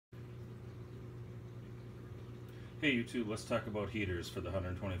Hey YouTube, let's talk about heaters for the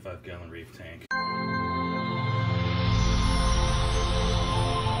 125 gallon Reef tank.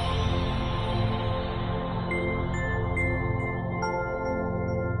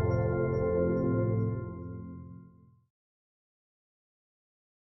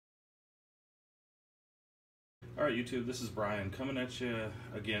 Alright YouTube, this is Brian coming at you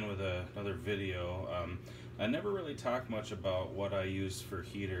again with another video. I never really talked much about what I use for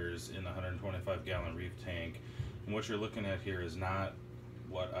heaters in the 125 gallon Reef tank. And what you're looking at here is not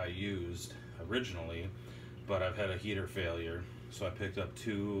what I used originally, but I've had a heater failure. So I picked up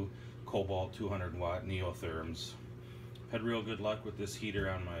two Cobalt 200 watt Neotherms. Had real good luck with this heater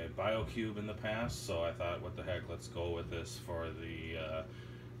on my BioCube in the past, so I thought, what the heck, let's go with this for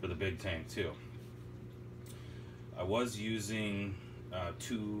the big tank too. I was using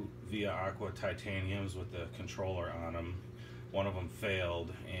two Via Aqua titaniums with the controller on them. One of them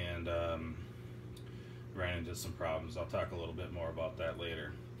failed and ran into some problems. I'll talk a little bit more about that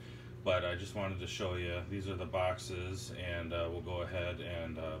later. But I just wanted to show you, these are the boxes, and we'll go ahead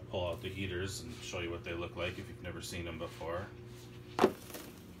and pull out the heaters and show you what they look like if you've never seen them before.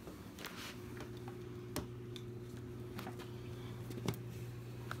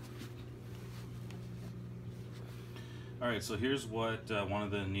 Alright, so here's what one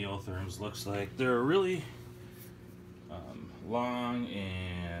of the Neotherms looks like. They're a really long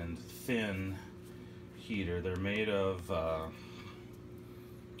and thin heater. They're made of, I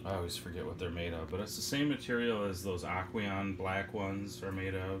always forget what they're made of, but it's the same material as those Aqueon black ones are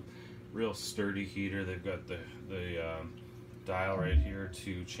made of. Real sturdy heater. They've got the dial right here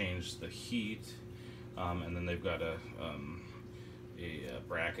to change the heat, and then they've got a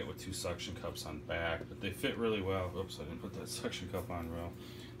bracket with two suction cups on back, but they fit really well. Oops, I didn't put that suction cup on well.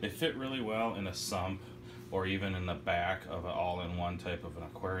 They fit really well in a sump or even in the back of an all-in-one type of an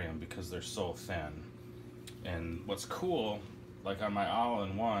aquarium because they're so thin. And what's cool, like on my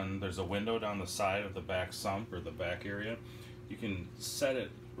all-in-one, there's a window down the side of the back sump or the back area. You can set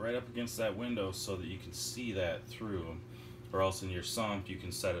it right up against that window so that you can see that through, or else in your sump you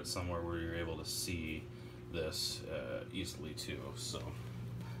can set it somewhere where you're able to see this easily too. So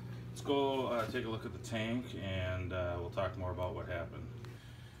let's go take a look at the tank, and we'll talk more about what happened.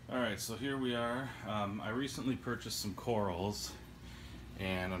 Alright, so here we are. I recently purchased some corals,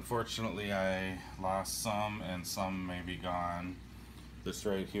 and unfortunately I lost some, and some may be gone. This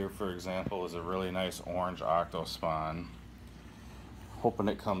right here, for example, is a really nice orange octospawn. Hoping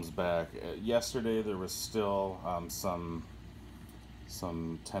it comes back. Yesterday there was still some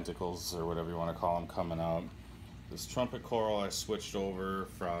tentacles or whatever you want to call them coming out. This trumpet coral I switched over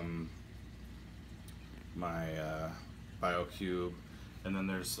from my BioCube, and then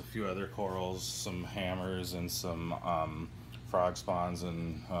there's a few other corals, some hammers and some frog spawns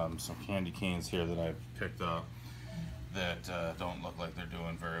and some candy canes here that I've picked up that don't look like they're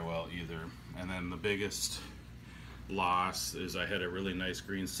doing very well either. And then the biggest loss is I had a really nice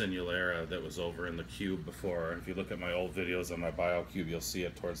green sinulera that was over in the cube before. If you look at my old videos on my BioCube, you'll see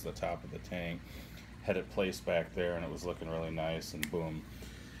it towards the top of the tank. Had it placed back there and it was looking really nice, and boom.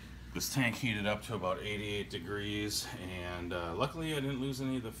 This tank heated up to about 88 degrees, and luckily I didn't lose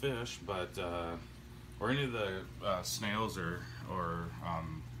any of the fish, but or any of the snails or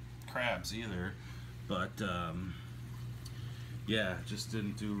crabs either. But yeah, just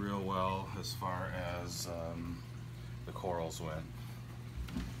didn't do real well as far as the corals went.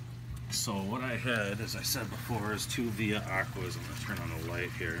 So what I had, as I said before, is two Via Aquas. I'm going to turn on the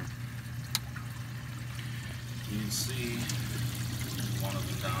light here. You can see one of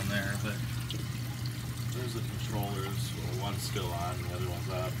them down there, but there's the controllers. Well, one's still on, the other one's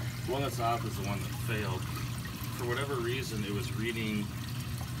off. The one that's off is the one that failed. For whatever reason, it was reading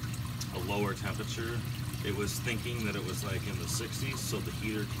a lower temperature. It was thinking that it was like in the 60s, so the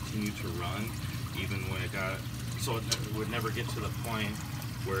heater continued to run even when it got, so it would never get to the point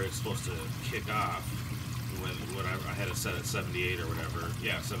where it's supposed to kick off. When I had it set at 78 or whatever,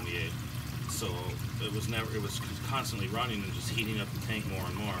 yeah, 78. So it was constantly running and just heating up the tank more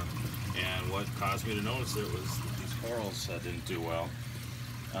and more. And what caused me to notice it was that these corals didn't do well.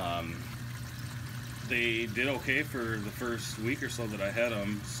 They did okay for the first week or so that I had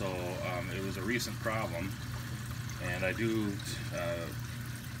them, so it was a recent problem. And I do,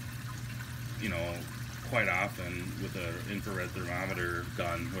 you know, quite often with an infrared thermometer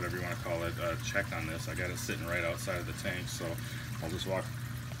gun, whatever you want to call it, check on this. I got it sitting right outside of the tank, so I'll just walk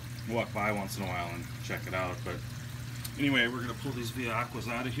by once in a while and check it out. But anyway, we're going to pull these Via Aquas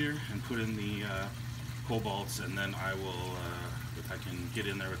out of here and put in the Cobalts, and then I will, if I can get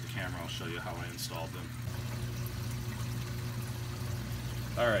in there with the camera, I'll show you how I installed them.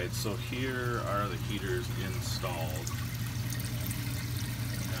 Alright, so here are the heaters installed.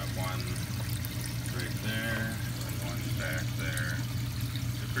 Got one right there, and one back there.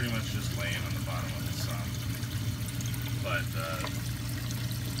 They're pretty much just laying on the bottom of the sump. But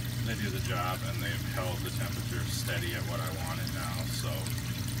they do the job, and they've held the temperature steady at what I wanted now. So,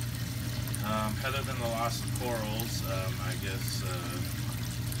 other than the loss of corals, I guess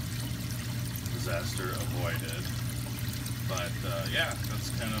disaster avoided. But yeah,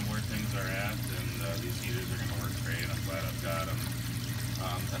 that's kind of where things are at, and these heaters are going to work great. I'm glad I've got them.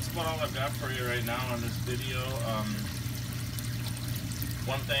 That's about all I've got for you right now on this video.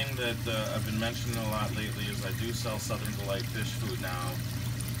 One thing that I've been mentioning a lot lately is I do sell Southern Delight fish food now.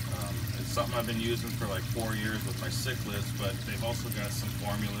 It's something I've been using for like 4 years with my cichlids, but they've also got some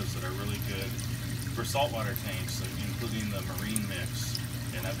formulas that are really good for saltwater tanks, including the marine mix.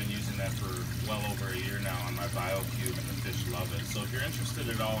 And I've been using that for well over a year now on my BioCube, and the fish love it. So if you're interested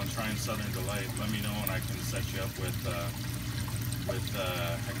at all in trying Southern Delight, let me know and I can set you up with I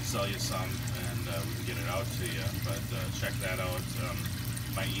can sell you some, and we can get it out to you. But check that out.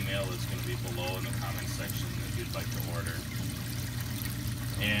 My email is going to be below in the comments section if you'd like to order.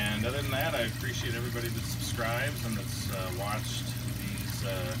 And other than that, I appreciate everybody that subscribes and that's watched these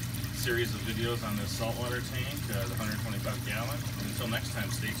series of videos on this saltwater tank, the 125 gallon. And until next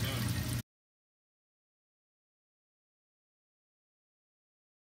time, stay tuned.